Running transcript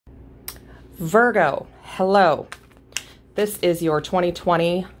Virgo, hello. This is your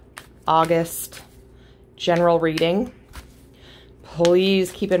 2020 August general reading.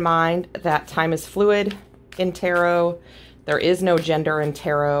 Please keep in mind that time is fluid in tarot. There is no gender in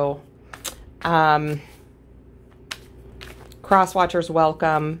tarot. Cross watchers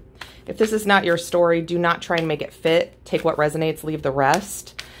welcome. If this is not your story, do not try and make it fit. Take what resonates, leave the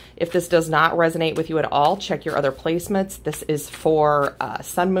rest. If this does not resonate with you at all, check your other placements. This is for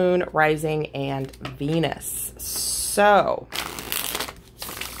Sun, Moon, Rising, and Venus. So,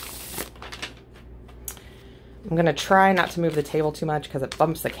 I'm going to try not to move the table too much because it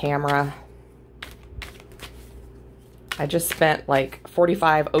bumps the camera. I just spent like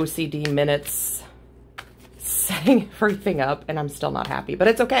 45 OCD minutes setting everything up and I'm still not happy, but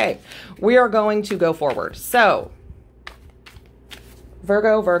it's okay. We are going to go forward. So,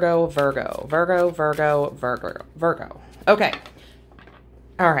 Virgo, Virgo, Virgo, Virgo, Virgo, Virgo, Virgo. Okay.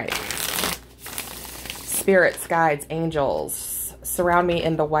 All right. Spirits, guides, angels, surround me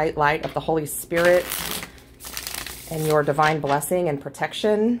in the white light of the Holy Spirit and your divine blessing and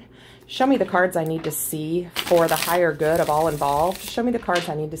protection. Show me the cards I need to see for the higher good of all involved. Show me the cards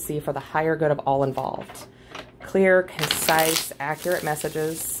I need to see for the higher good of all involved. Clear, concise, accurate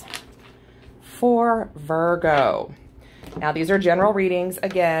messages for Virgo. Now, these are general readings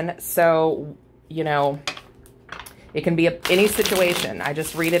again, so, you know, it can be any situation. I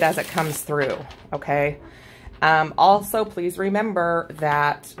just read it as it comes through, okay? Also, please remember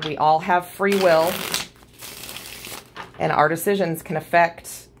that we all have free will, and our decisions can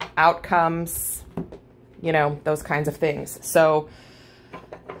affect outcomes, you know, those kinds of things. So,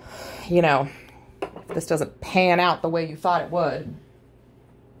 you know, if this doesn't pan out the way you thought it would,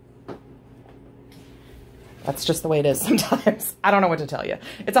 that's just the way it is sometimes. I don't know what to tell you.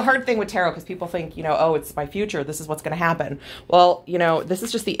 It's a hard thing with tarot because people think, you know, oh, it's my future. This is what's going to happen. Well, you know, this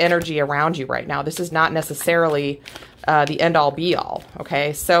is just the energy around you right now. This is not necessarily the end all be all.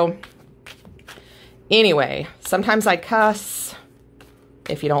 Okay. So anyway, sometimes I cuss.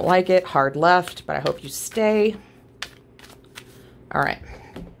 If you don't like it, hard left, but I hope you stay. All right.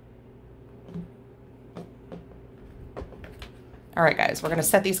 All right, guys, we're going to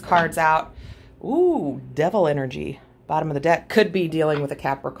set these cards out. Ooh, devil energy. Bottom of the deck. Could be dealing with a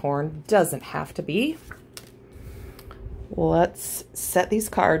Capricorn. Doesn't have to be. Let's set these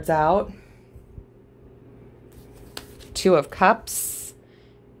cards out. Two of Cups.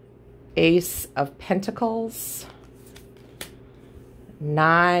 Ace of Pentacles.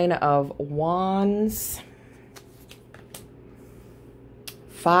 Nine of Wands.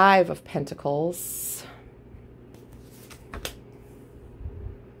 Five of Pentacles.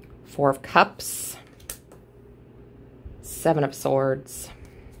 Four of Cups, Seven of Swords,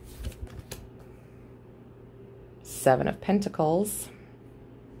 Seven of Pentacles,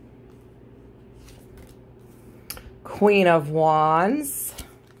 Queen of Wands,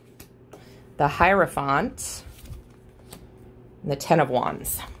 the Hierophant, and the Ten of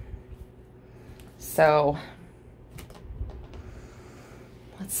Wands. So,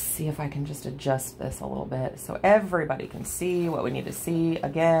 let's see if I can just adjust this a little bit so everybody can see what we need to see.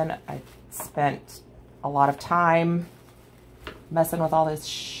 Again, I spent a lot of time messing with all this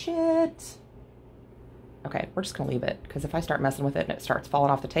shit. Okay, we're just going to leave it because if I start messing with it and it starts falling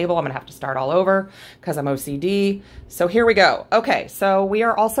off the table, I'm going to have to start all over because I'm OCD. So here we go. Okay, so we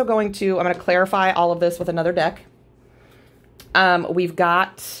are also going to, I'm going to clarify all of this with another deck. We've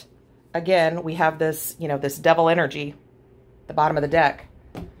got, again, we have this, you know, this devil energy, the bottom of the deck.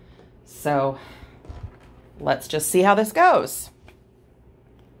 So let's just see how this goes.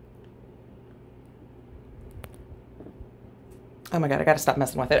 Oh my God, I got to stop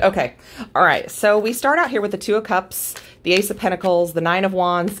messing with it. Okay. All right. So we start out here with the Two of Cups, the Ace of Pentacles, the Nine of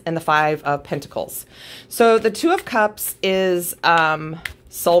Wands, and the Five of Pentacles. So the Two of Cups is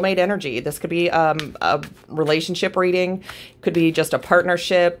soulmate energy. This could be a relationship reading. Could be just a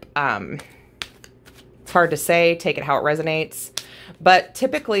partnership. It's hard to say. Take it how it resonates. But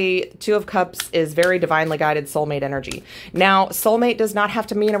typically, Two of Cups is very divinely guided soulmate energy. Now, soulmate does not have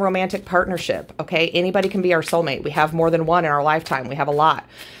to mean a romantic partnership, okay? Anybody can be our soulmate. We have more than one in our lifetime. We have a lot.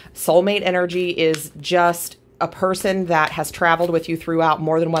 Soulmate energy is just a person that has traveled with you throughout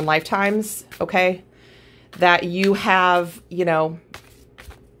more than one lifetimes, okay? That you have, you know,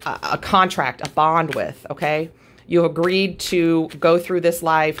 a contract, a bond with, okay? You agreed to go through this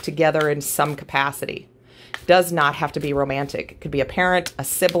life together in some capacity. Does not have to be romantic. It could be a parent, a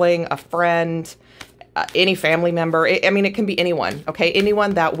sibling, a friend, any family member. I mean, it can be anyone, okay?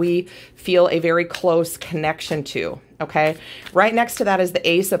 Anyone that we feel a very close connection to, okay? Right next to that is the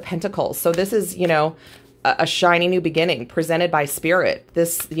Ace of Pentacles. So this is, you know, a shiny new beginning presented by spirit.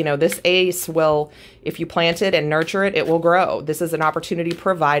 This, you know, this ace will, if you plant it and nurture it, it will grow. This is an opportunity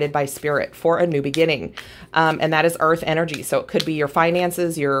provided by spirit for a new beginning. And that is earth energy. So it could be your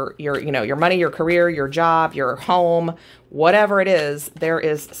finances, your, you know, your money, your career, your job, your home, whatever it is, there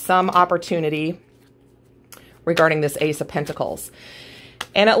is some opportunity regarding this Ace of Pentacles.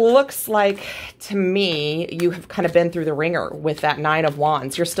 And it looks like, to me, you have kind of been through the ringer with that Nine of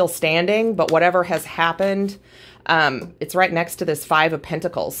Wands. You're still standing, but whatever has happened, it's right next to this Five of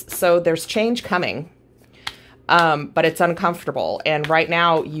Pentacles. So there's change coming, but it's uncomfortable. And right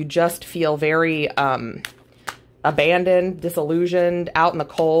now, you just feel very abandoned, disillusioned, out in the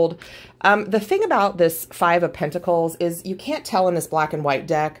cold. The thing about this Five of Pentacles is you can't tell in this black and white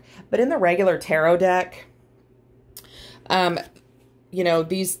deck, but in the regular tarot deck, you know,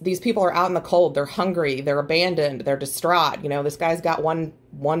 these people are out in the cold. They're hungry. They're abandoned. They're distraught. You know, this guy's got one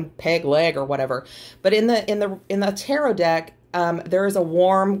peg leg or whatever. But in the tarot deck, there is a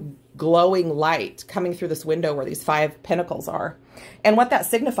warm, glowing light coming through this window where these Five Pentacles are. And what that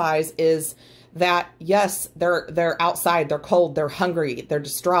signifies is that, yes, they're outside. They're cold. They're hungry. They're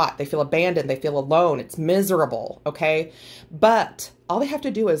distraught. They feel abandoned. They feel alone. It's miserable. Okay. But all they have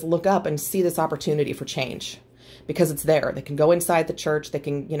to do is look up and see this opportunity for change. Because it's there. They can go inside the church. They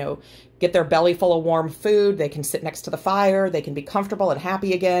can, you know, get their belly full of warm food. They can sit next to the fire. They can be comfortable and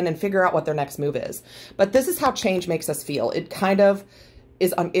happy again and figure out what their next move is. But this is how change makes us feel. It kind of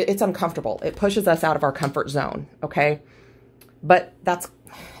is, it's uncomfortable. It pushes us out of our comfort zone. Okay. But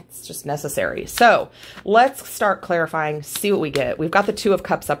it's just necessary. So let's start clarifying, see what we get. We've got the Two of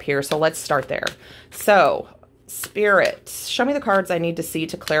Cups up here. So let's start there. So Spirit, show me the cards I need to see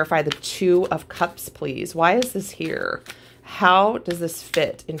to clarify the Two of Cups, please. Why is this here? How does this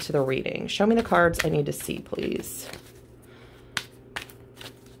fit into the reading? Show me the cards I need to see, please.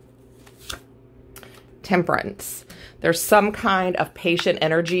 Temperance. There's some kind of patient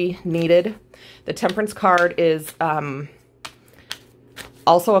energy needed. The Temperance card is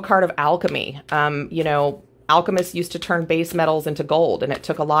also a card of alchemy. You know, alchemists used to turn base metals into gold, and it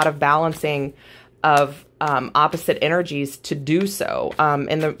took a lot of balancing of opposite energies to do so.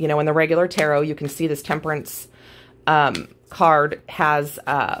 In the regular tarot, you can see this Temperance card has,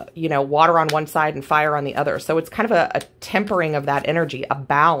 you know, water on one side and fire on the other. So it's kind of a tempering of that energy, a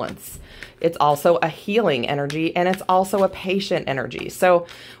balance. It's also a healing energy, and it's also a patient energy. So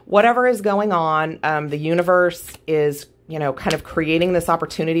whatever is going on, the universe is, you know, kind of creating this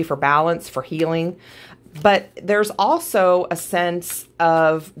opportunity for balance, for healing. But there's also a sense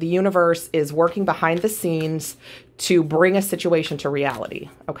of the universe is working behind the scenes to bring a situation to reality,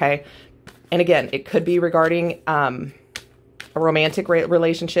 okay? And again, it could be regarding a romantic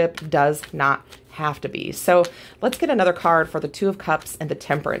relationship, does not have to be. So let's get another card for the Two of Cups and the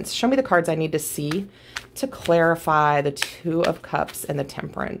Temperance. Show me the cards I need to see to clarify the Two of Cups and the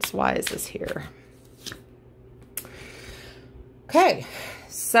Temperance. Why is this here? Okay.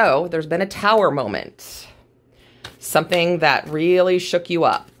 So there's been a Tower moment, something that really shook you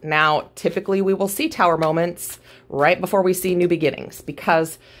up. Now, typically we will see Tower moments right before we see new beginnings,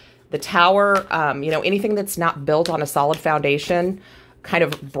 because the Tower, you know, anything that's not built on a solid foundation kind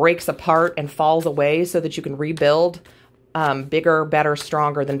of breaks apart and falls away so that you can rebuild bigger, better,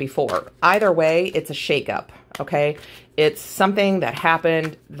 stronger than before. Either way, it's a shakeup, okay? It's something that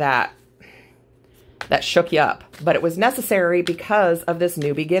happened that shook you up, but it was necessary because of this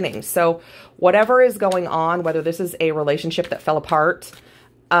new beginning. So whatever is going on, whether this is a relationship that fell apart,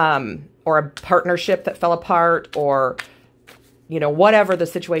 or a partnership that fell apart, or, you know, whatever the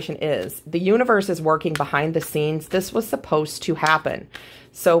situation is, the universe is working behind the scenes. This was supposed to happen.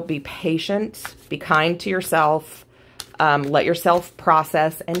 So be patient, be kind to yourself, let yourself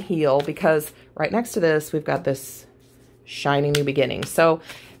process and heal, because right next to this, we've got this shiny new beginning. So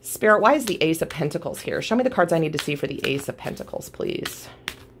Spirit, why is the Ace of Pentacles here? Show me the cards I need to see for the Ace of Pentacles, please.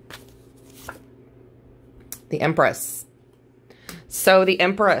 The Empress. So the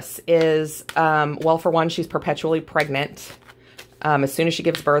Empress is, well, for one, she's perpetually pregnant. As soon as she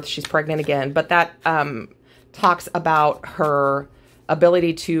gives birth, she's pregnant again. But that talks about her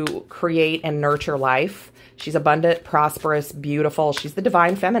ability to create and nurture life. She's abundant, prosperous, beautiful. She's the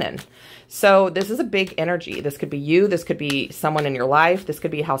divine feminine. So this is a big energy. This could be you. This could be someone in your life. This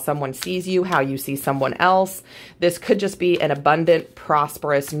could be how someone sees you, how you see someone else. This could just be an abundant,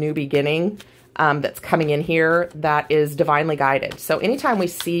 prosperous new beginning that's coming in here that is divinely guided. So anytime we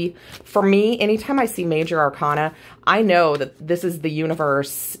see, for me, anytime I see major arcana, I know that this is the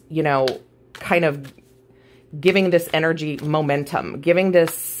universe, you know, kind of giving this energy momentum, giving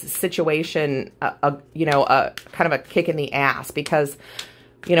this situation, you know, a kind of a kick in the ass, because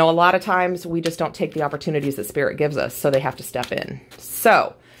You know, a lot of times we just don't take the opportunities that Spirit gives us, so they have to step in.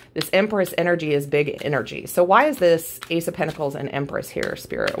 So this Empress energy is big energy. So why is this Ace of Pentacles and Empress here,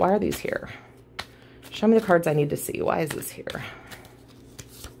 Spirit? Why are these here? Show me the cards I need to see. Why is this here?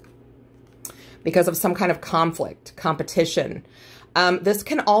 Because of some kind of conflict, competition. This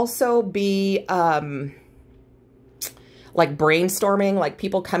can also be like brainstorming, like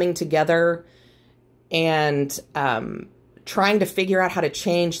people coming together and trying to figure out how to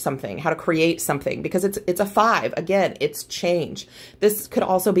change something, how to create something, because it's a 5. Again, it's change. This could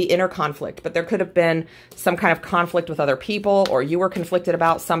also be inner conflict, but there could have been some kind of conflict with other people, or you were conflicted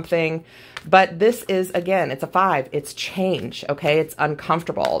about something. But this is, again, it's a 5. It's change, okay? It's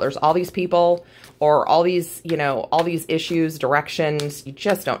uncomfortable. There's all these people or all these, you know, all these issues, directions. You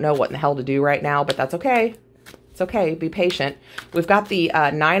just don't know what in the hell to do right now, but that's okay. It's okay. Be patient. We've got the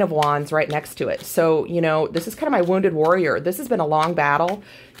 9 of Wands right next to it. So, you know, this is kind of my wounded warrior. This has been a long battle.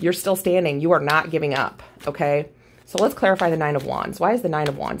 You're still standing. You are not giving up, okay? So let's clarify the 9 of Wands. Why is the 9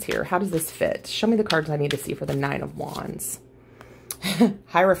 of Wands here? How does this fit? Show me the cards I need to see for the 9 of Wands.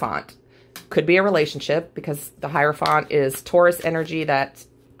 Hierophant. Could be a relationship because the Hierophant is Taurus energy. That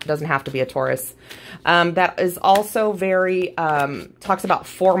doesn't have to be a Taurus. That is also very, talks about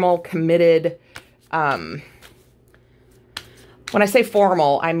formal, committed, when I say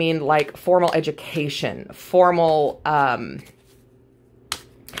formal, I mean like formal education, formal,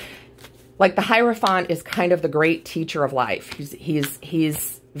 like the Hierophant is kind of the great teacher of life.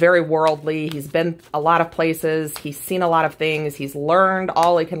 He's very worldly. He's been a lot of places. He's seen a lot of things. He's learned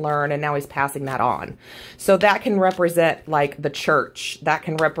all he can learn, and now he's passing that on. So that can represent like the church. That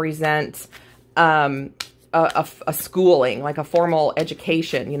can represent a schooling, like a formal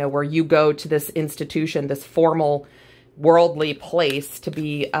education, you know, where you go to this institution, this formal worldly place to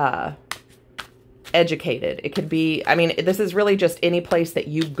be educated. It could be, I mean, this is really just any place that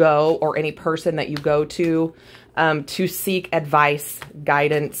you go or any person that you go to seek advice,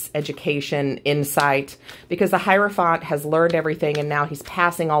 guidance, education, insight, because the Hierophant has learned everything and now he's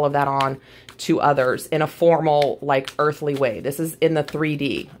passing all of that on to others in a formal, like earthly way. This is in the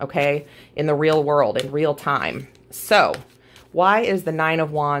 3D, okay? In the real world, in real time. So why is the 9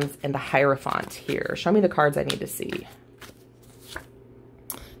 of Wands and the Hierophant here? Show me the cards I need to see.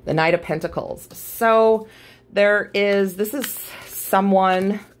 The Knight of Pentacles. So this is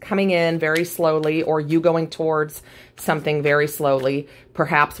someone coming in very slowly, or you going towards something very slowly,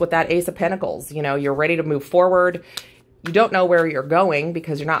 perhaps with that Ace of Pentacles. You know, you're ready to move forward. You don't know where you're going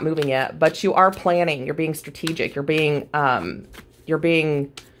because you're not moving yet, but you are planning. You're being strategic. You're being,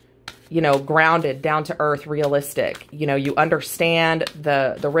 you know, grounded, down to earth, realistic. You know, you understand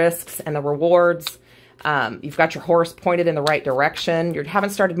the risks and the rewards. You've got your horse pointed in the right direction. You haven't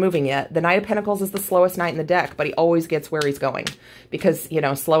started moving yet. The Knight of Pentacles is the slowest knight in the deck, but he always gets where he's going because, you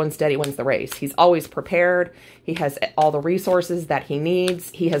know, slow and steady wins the race. He's always prepared. He has all the resources that he needs.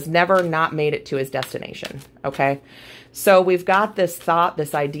 He has never not made it to his destination, okay? So we've got this thought,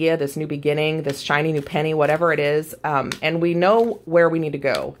 this idea, this new beginning, this shiny new penny, whatever it is, and we know where we need to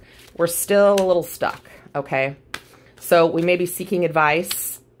go. We're still a little stuck, okay? So we may be seeking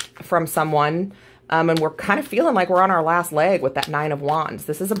advice from someone, and we're kind of feeling like we're on our last leg with that 9 of Wands.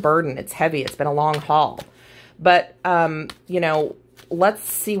 This is a burden. It's heavy. It's been a long haul. But, you know, let's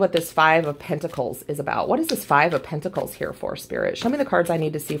see what this 5 of Pentacles is about. What is this 5 of Pentacles here for, Spirit? Show me the cards I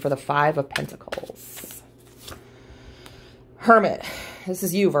need to see for the 5 of Pentacles. Hermit. This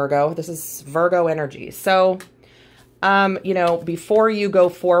is you, Virgo. This is Virgo energy. So, you know, before you go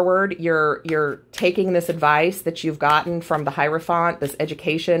forward, you're taking this advice that you've gotten from the Hierophant, this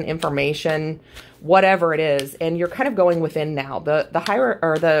education, information, whatever it is, and you're kind of going within now. The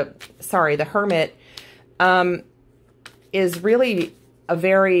Hermit is really a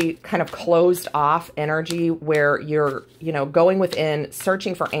very kind of closed off energy where you're, you know, going within,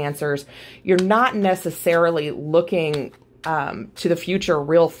 searching for answers. You're not necessarily looking to the future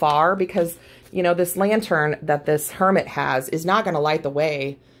real far because, you know, this lantern that this Hermit has is not going to light the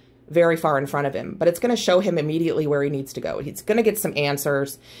way very far in front of him, but it's going to show him immediately where he needs to go. He's going to get some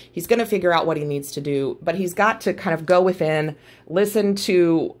answers. He's going to figure out what he needs to do, but he's got to kind of go within, listen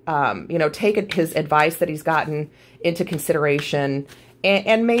to, you know, take his advice that he's gotten into consideration,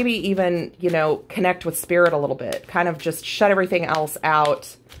 and maybe even, you know, connect with Spirit a little bit, kind of just shut everything else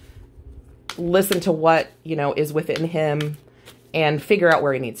out, listen to what, you know, is within him, and figure out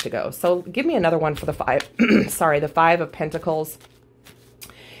where he needs to go. So give me another one for the 5, sorry, the 5 of Pentacles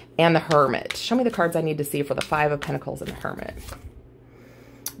and the Hermit. Show me the cards I need to see for the 5 of Pentacles and the Hermit.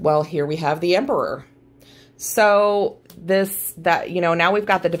 Well, here we have the Emperor. So now we've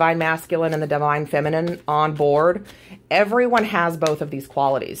got the divine masculine and the divine feminine on board. Everyone has both of these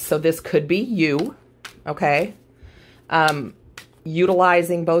qualities. So this could be you, okay?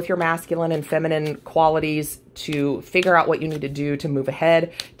 Utilizing both your masculine and feminine qualities to figure out what you need to do to move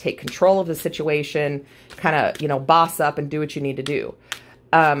ahead, take control of the situation, kind of, boss up and do what you need to do.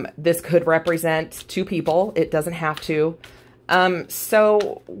 This could represent two people. It doesn't have to.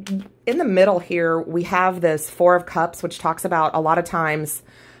 So in the middle here, we have this Four of Cups, which talks about a lot of times,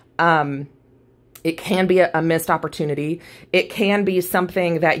 it can be a missed opportunity. It can be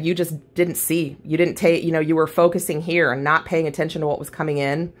something that you just didn't see. You didn't take, you were focusing here and not paying attention to what was coming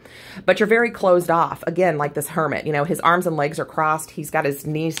in, but you're very closed off. Again, like this hermit, his arms and legs are crossed. He's got his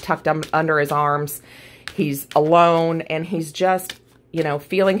knees tucked under his arms. He's alone and he's just,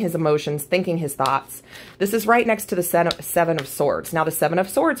 feeling his emotions, thinking his thoughts. This is right next to the Seven of Swords. Now, the Seven of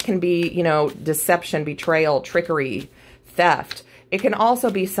Swords can be, deception, betrayal, trickery, theft. It can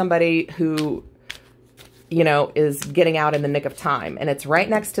also be somebody who, is getting out in the nick of time. And it's right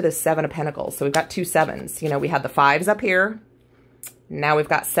next to the Seven of Pentacles. So we've got two sevens. We had the fives up here. Now we've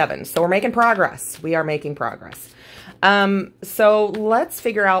got sevens. So we're making progress. We are making progress. So let's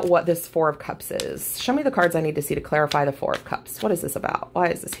figure out what this Four of Cups is. Show me the cards I need to see to clarify the Four of Cups. What is this about? Why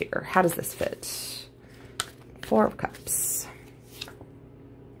is this here? How does this fit? Four of Cups.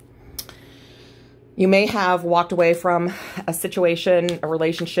 You may have walked away from a situation, a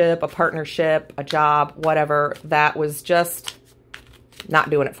relationship, a partnership, a job, whatever, that was just not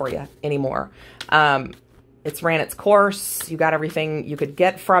doing it for you anymore. It's ran its course. You got everything you could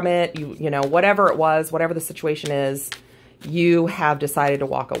get from it. Whatever it was, whatever the situation is, you have decided to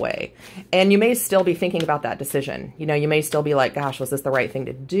walk away. And you may still be thinking about that decision. You may still be like, gosh, was this the right thing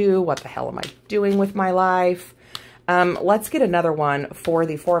to do? What the hell am I doing with my life? Let's get another one for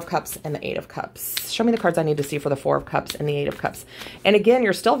the Four of Cups and the Eight of Cups. Show me the cards I need to see for the Four of Cups and the Eight of Cups. And again,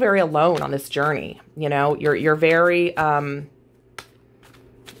 you're still very alone on this journey. You're very,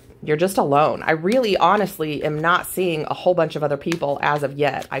 you're just alone. I really honestly am not seeing a whole bunch of other people as of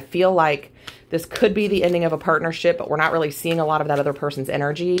yet. I feel like this could be the ending of a partnership, but we're not really seeing a lot of that other person's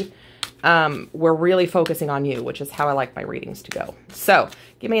energy. We're really focusing on you, which is how I like my readings to go. So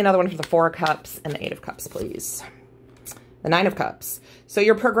give me another one for the Four of Cups and the Eight of Cups, please. The Nine of Cups. So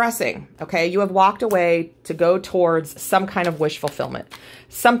you're progressing, okay? You have walked away to go towards some kind of wish fulfillment,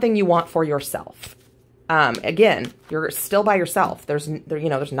 something you want for yourself. Again, you're still by yourself. There's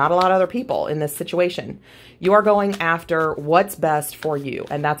not a lot of other people in this situation. You are going after what's best for you,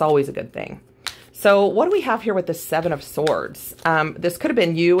 and that's always a good thing. So what do we have here with the Seven of Swords? This could have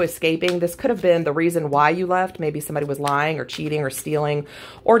been you escaping. This could have been the reason why you left. Maybe somebody was lying or cheating or stealing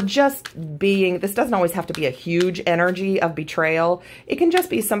or just being, this doesn't always have to be a huge energy of betrayal. It can just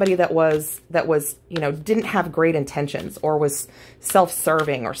be somebody that was, didn't have great intentions or was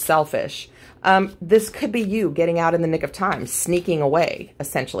self-serving or selfish. This could be you getting out in the nick of time, sneaking away,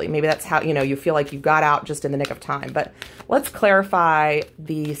 essentially. Maybe that's how, you feel like you got out just in the nick of time. But let's clarify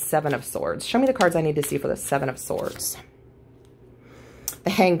the Seven of Swords. Show me the cards I need to see for the Seven of Swords. The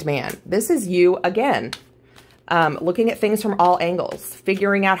Hanged Man. This is you again, looking at things from all angles,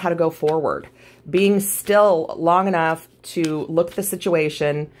 figuring out how to go forward, being still long enough to look at the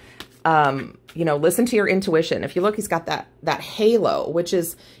situation, listen to your intuition. If you look, he's got that halo, which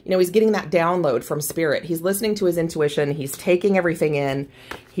is, he's getting that download from spirit. He's listening to his intuition. He's taking everything in.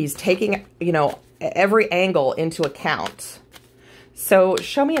 He's taking, every angle into account. So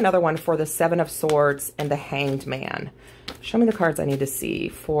show me another one for the Seven of Swords and the Hanged Man. Show me the cards I need to see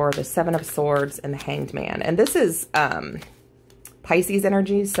for the Seven of Swords and the Hanged Man. And this is Pisces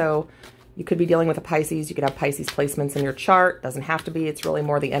energy, so you could be dealing with a Pisces. You could have Pisces placements in your chart. Doesn't have to be. It's really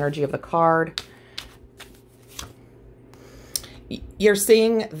more the energy of the card. You're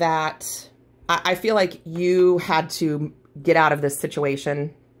seeing that I feel like you had to get out of this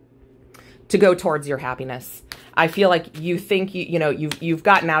situation to go towards your happiness. I feel like you think, you've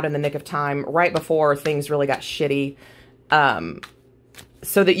gotten out in the nick of time right before things really got shitty,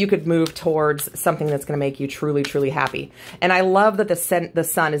 so that you could move towards something that's going to make you truly, truly happy. And I love that the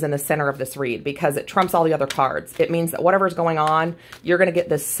sun is in the center of this read because it trumps all the other cards. It means that whatever's going on, you're going to get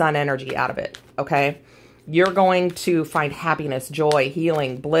this sun energy out of it, okay? You're going to find happiness, joy,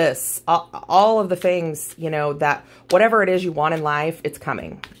 healing, bliss, all of the things, that whatever it is you want in life, it's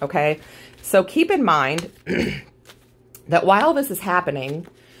coming, okay? So keep in mind that while this is happening,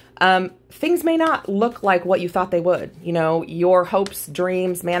 things may not look like what you thought they would. Your hopes,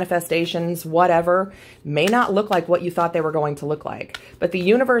 dreams, manifestations, whatever, may not look like what you thought they were going to look like. But the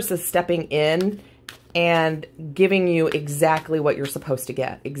universe is stepping in and giving you exactly what you're supposed to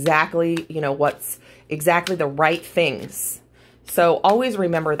get. Exactly, you know, what's exactly the right things. So always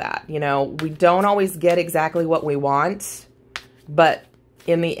remember that, you know, we don't always get exactly what we want, but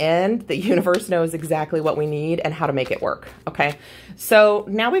in the end, the universe knows exactly what we need and how to make it work. Okay. So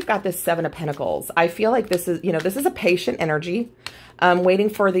now we've got this Seven of Pentacles. I feel like this is, you know, this is a patient energy, waiting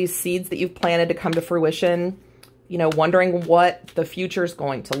for these seeds that you've planted to come to fruition, you know, wondering what the future is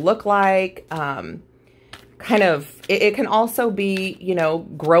going to look like. Kind of, it can also be, you know,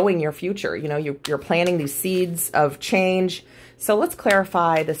 growing your future. You know, you're planting these seeds of change. So let's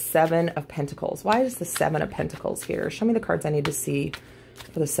clarify the Seven of Pentacles. Why is the Seven of Pentacles here? Show me the cards I need to see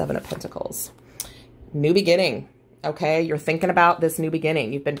for the Seven of Pentacles. New beginning. Okay. You're thinking about this new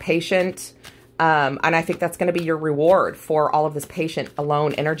beginning. You've been patient. And I think that's going to be your reward for all of this patient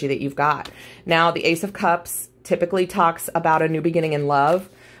alone energy that you've got. Now, the Ace of Cups typically talks about a new beginning in love,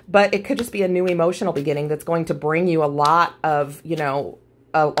 but it could just be a new emotional beginning that's going to bring you a lot of, you know,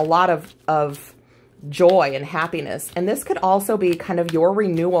 a lot of joy and happiness. And this could also be kind of your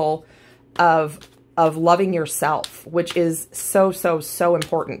renewal of loving yourself, which is so, so, so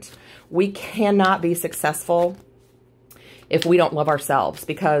important. We cannot be successful if we don't love ourselves,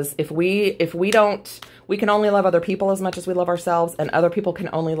 because if we don't, we can only love other people as much as we love ourselves, and other people can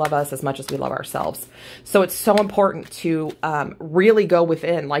only love us as much as we love ourselves. So it's so important to really go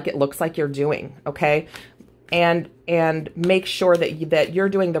within like it looks like you're doing, okay? And make sure that you're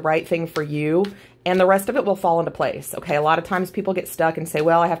doing the right thing for you, and the rest of it will fall into place, okay? A lot of times people get stuck and say,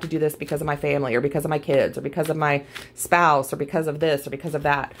 well, I have to do this because of my family, or because of my kids, or because of my spouse, or because of this, or because of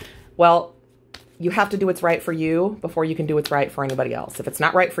that. Well, you have to do what's right for you before you can do what's right for anybody else. If it's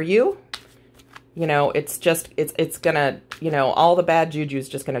not right for you, you know, it's gonna, you know, all the bad juju is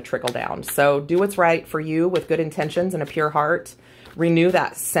just gonna trickle down. So do what's right for you with good intentions and a pure heart. Renew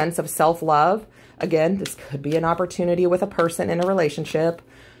that sense of self-love. Again, this could be an opportunity with a person in a relationship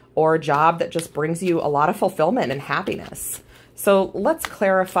or a job that just brings you a lot of fulfillment and happiness. So let's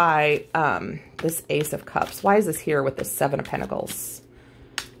clarify this Ace of Cups. Why is this here with this Seven of Pentacles?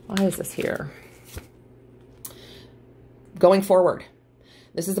 Why is this here? Going forward.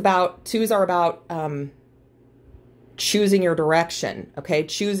 This is about, twos are about choosing your direction, okay?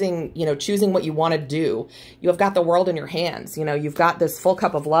 Choosing, you know, choosing what you want to do. You have got the world in your hands. You know, you've got this full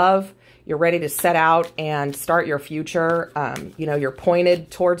cup of love. You're ready to set out and start your future. You know, you're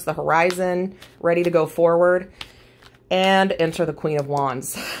pointed towards the horizon, ready to go forward. And enter the Queen of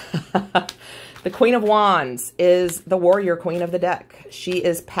Wands. The Queen of Wands is the warrior queen of the deck. She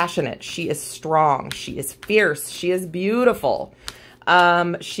is passionate. She is strong. She is fierce. She is beautiful.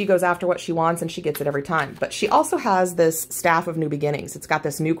 She goes after what she wants and she gets it every time. But she also has this staff of new beginnings. It's got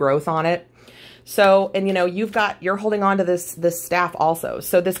this new growth on it. So, and you know, you're holding on to this staff also.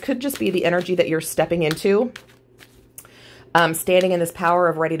 So this could just be the energy that you're stepping into, standing in this power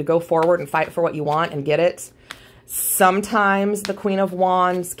of ready to go forward and fight for what you want and get it. Sometimes the Queen of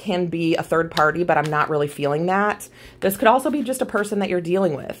Wands can be a third party, but I'm not really feeling that. This could also be just a person that you're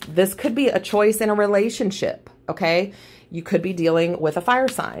dealing with. This could be a choice in a relationship, okay? You could be dealing with a fire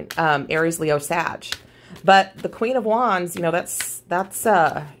sign, Aries, Leo, Sag. But the Queen of Wands, you know,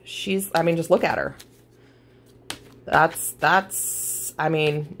 she's, I mean, just look at her. I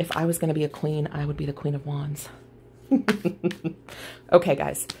mean, if I was going to be a queen, I would be the Queen of Wands. Okay,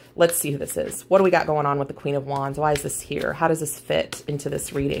 guys, let's see who this is. What do we got going on with the Queen of Wands? Why is this here? How does this fit into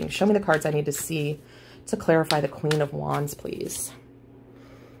this reading? Show me the cards I need to see to clarify the Queen of Wands, please.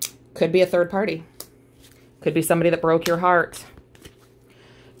 Could be a third party. Could be somebody that broke your heart.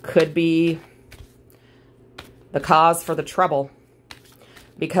 Could be the cause for the trouble.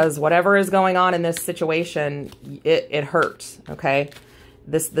 Because whatever is going on in this situation, it hurts, okay?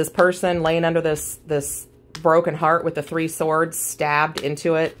 This person laying under this broken heart with the 3 swords stabbed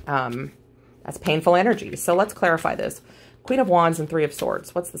into it, that's painful energy. So let's clarify this. Queen of Wands and 3 of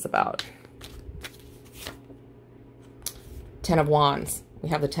Swords. What's this about? 10 of Wands. We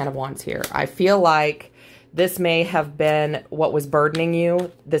have the 10 of Wands here. I feel like this may have been what was burdening you.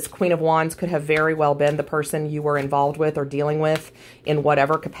 This Queen of Wands could have very well been the person you were involved with or dealing with in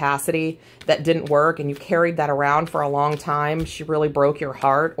whatever capacity that didn't work, and you carried that around for a long time. She really broke your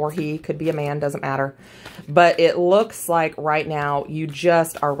heart, or he could be a man, doesn't matter. But it looks like right now you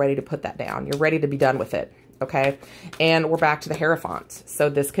just are ready to put that down. You're ready to be done with it, okay? And we're back to the Hierophant. So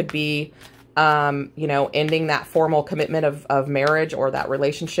this could be you know, ending that formal commitment of marriage or that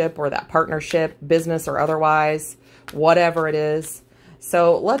relationship or that partnership, business or otherwise, whatever it is.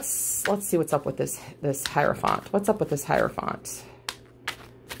 So let's see what's up with this Hierophant. What's up with this Hierophant?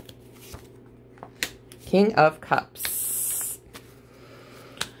 King of Cups.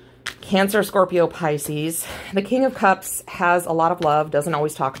 Cancer, Scorpio, Pisces. The King of Cups has a lot of love, doesn't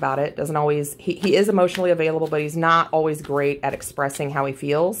always talk about it, doesn't always, he is emotionally available, but he's not always great at expressing how he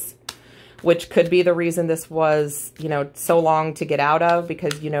feels, which could be the reason this was, you know, so long to get out of,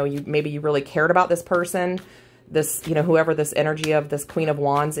 because, you know, maybe you really cared about this person, this, you know, whoever this energy of this Queen of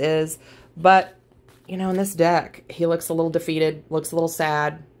Wands is. But, you know, in this deck, he looks a little defeated, looks a little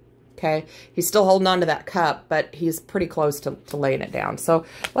sad. Okay, he's still holding on to that cup, but he's pretty close to laying it down. So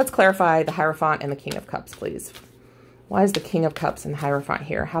let's clarify the Hierophant and the King of Cups, please. Why is the King of Cups and the Hierophant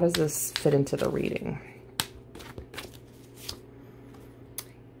here? How does this fit into the reading?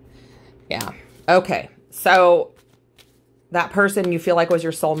 Yeah, okay. So that person you feel like was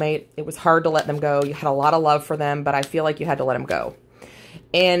your soulmate, it was hard to let them go. You had a lot of love for them, but I feel like you had to let them go.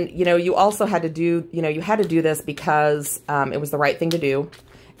 And, you know, you also had to do, you know, you had to do this because it was the right thing to do.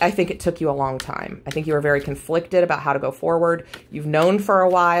 I think it took you a long time. I think you were very conflicted about how to go forward. You've known for a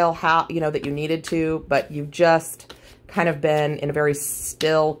while how, you know, that you needed to, but you've just kind of been in a very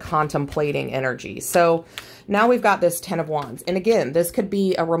still contemplating energy. So now we've got this 10 of Wands. And again, this could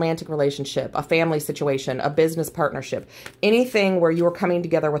be a romantic relationship, a family situation, a business partnership, anything where you were coming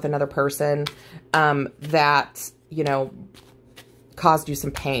together with another person that, you know, caused you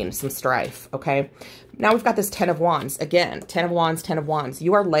some pain, some strife, okay? Now we've got this 10 of Wands. Again, 10 of Wands, 10 of Wands.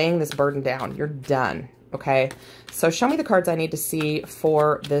 You are laying this burden down. You're done, okay? So show me the cards I need to see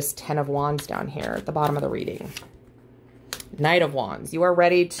for this 10 of Wands down here at the bottom of the reading. Knight of Wands. You are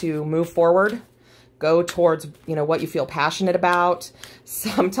ready to move forward, go towards, you know, what you feel passionate about.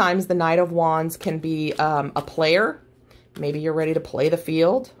 Sometimes the Knight of Wands can be a player. Maybe you're ready to play the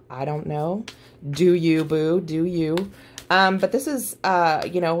field. I don't know. Do you, boo? Do you? But this is,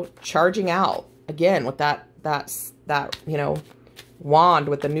 you know, charging out again with that, you know, wand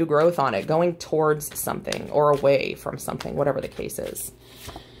with the new growth on it, going towards something or away from something, whatever the case is.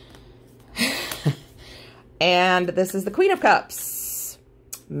 And this is the Queen of Cups.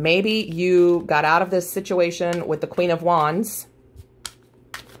 Maybe you got out of this situation with the Queen of Wands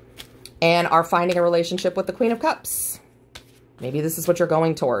and are finding a relationship with the Queen of Cups. Maybe this is what you're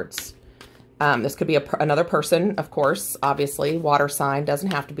going towards. This could be another person, of course, obviously. Water sign,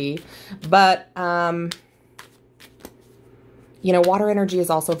 doesn't have to be. But, you know, water energy is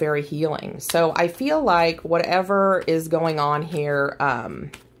also very healing. So I feel like whatever is going on here,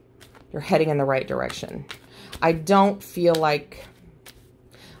 you're heading in the right direction. I don't feel like...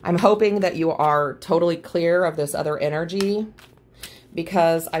 I'm hoping that you are totally clear of this other energy,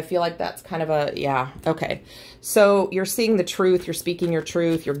 because I feel like that's kind of a, yeah, okay. So you're seeing the truth, you're speaking your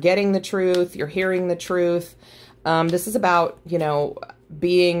truth, you're getting the truth, you're hearing the truth. This is about, you know,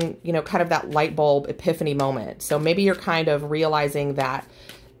 being, you know, kind of that light bulb epiphany moment. So maybe you're kind of realizing that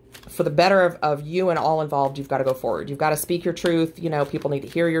for the better of you and all involved, you've got to go forward. You've got to speak your truth. You know, people need to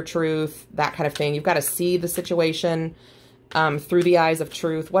hear your truth, that kind of thing. You've got to see the situation through the eyes of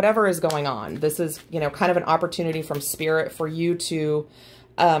truth, whatever is going on. This is, you know, kind of an opportunity from Spirit for you to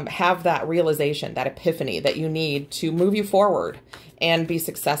have that realization, that epiphany that you need to move you forward and be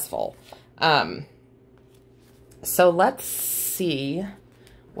successful. So let's see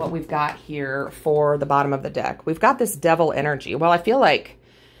what we've got here for the bottom of the deck. We've got this Devil energy. Well, I feel like,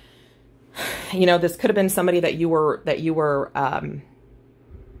 you know, this could have been somebody that you were,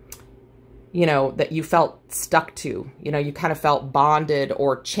 you know, that you felt stuck to, you know, you kind of felt bonded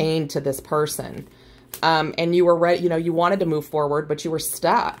or chained to this person. And you were ready, you know, you wanted to move forward, but you were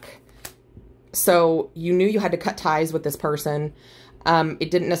stuck. So you knew you had to cut ties with this person. It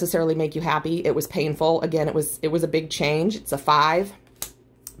didn't necessarily make you happy. It was painful. Again, it was a big change. It's a 5,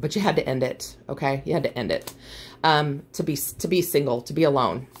 but you had to end it. Okay. You had to end it, to be single, to be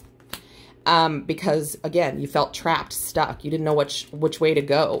alone. Because again, you felt trapped, stuck. You didn't know which way to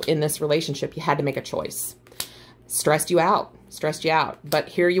go in this relationship. You had to make a choice. Stressed you out. But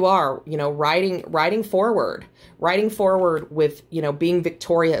here you are, you know, riding forward with, you know, being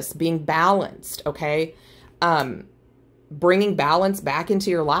victorious, being balanced. Okay. Bringing balance back into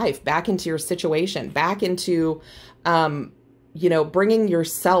your life, back into your situation, back into, you know, bringing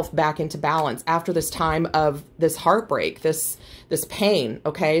yourself back into balance after this time of this heartbreak, this pain.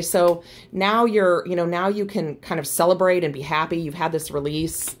 Okay. So now you're, you know, now you can kind of celebrate and be happy. You've had this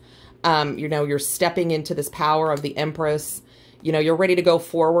release. You know, you're stepping into this power of the Empress. You know, you're ready to go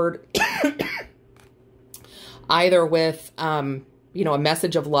forward either with, you know, a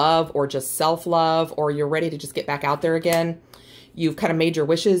message of love or just self-love, or you're ready to just get back out there again. You've kind of made your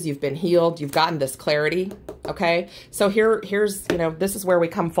wishes. You've been healed. You've gotten this clarity. Okay. So here's, you know, this is where we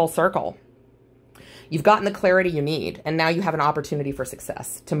come full circle. You've gotten the clarity you need, and now you have an opportunity for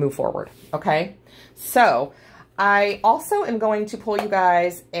success to move forward. Okay. So, I also am going to pull you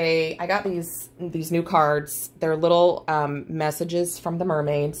guys I got these new cards. They're little messages from the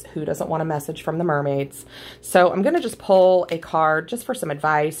mermaids. Who doesn't want a message from the mermaids? So I'm going to just pull a card just for some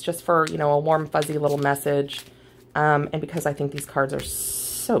advice, just for, you know, a warm, fuzzy little message. And because I think these cards are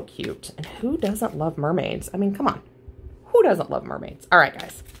so cute. And who doesn't love mermaids? I mean, come on. Who doesn't love mermaids? All right,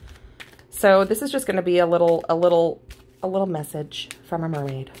 guys. So this is just going to be a little message from a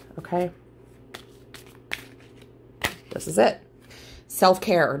mermaid, okay? This is it.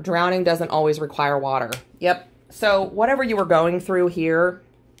 Self-care. Drowning doesn't always require water. Yep. So whatever you were going through here,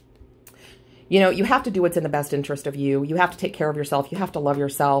 you know, you have to do what's in the best interest of you. You have to take care of yourself. You have to love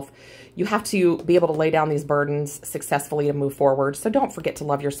yourself. You have to be able to lay down these burdens successfully to move forward. So don't forget to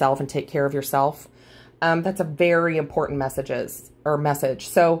love yourself and take care of yourself. That's a very important message.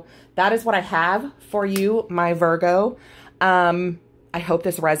 So that is what I have for you, my Virgo. I hope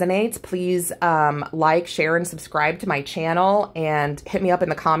this resonates. Please like, share, and subscribe to my channel, and hit me up in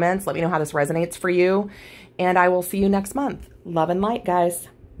the comments. Let me know how this resonates for you, and I will see you next month. Love and light, guys.